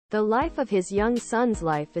The life of his young son's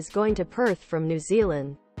life is going to Perth from New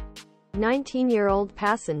Zealand. 19-year-old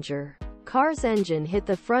passenger. Car's engine hit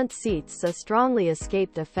the front seats, so strongly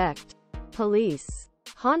escaped effect. Police.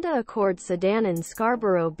 Honda Accord Sedan in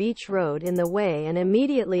Scarborough Beach Road in the way and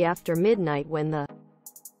immediately after midnight when the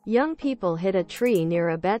young people hit a tree near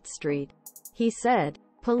Abbett Street. He said.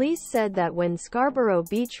 Police said that when Scarborough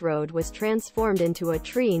Beach Road was transformed into a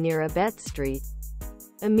tree near Abbett Street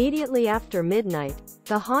immediately after midnight,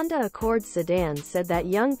 the Honda Accord Sedan said that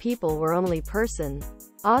young people were only person.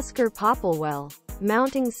 Oscar Poppelwell,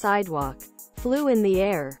 mounting sidewalk, flew in the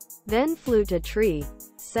air, then flew to tree,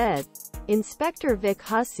 said. Inspector Vic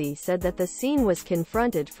Hussey said that the scene was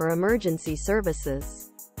confronted for emergency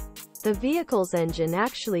services. The vehicle's engine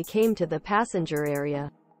actually came to the passenger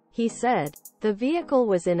area. He said, the vehicle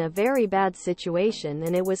was in a very bad situation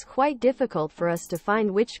and it was quite difficult for us to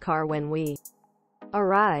find which car when we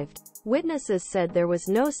arrived. Witnesses said there was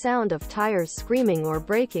no sound of tires screaming or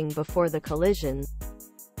braking before the collision.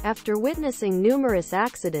 After witnessing numerous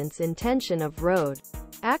accidents in tension of road,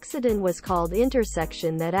 accident was called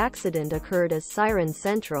intersection. That accident occurred as Siren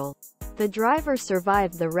Central. The driver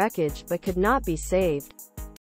survived the wreckage but could not be saved.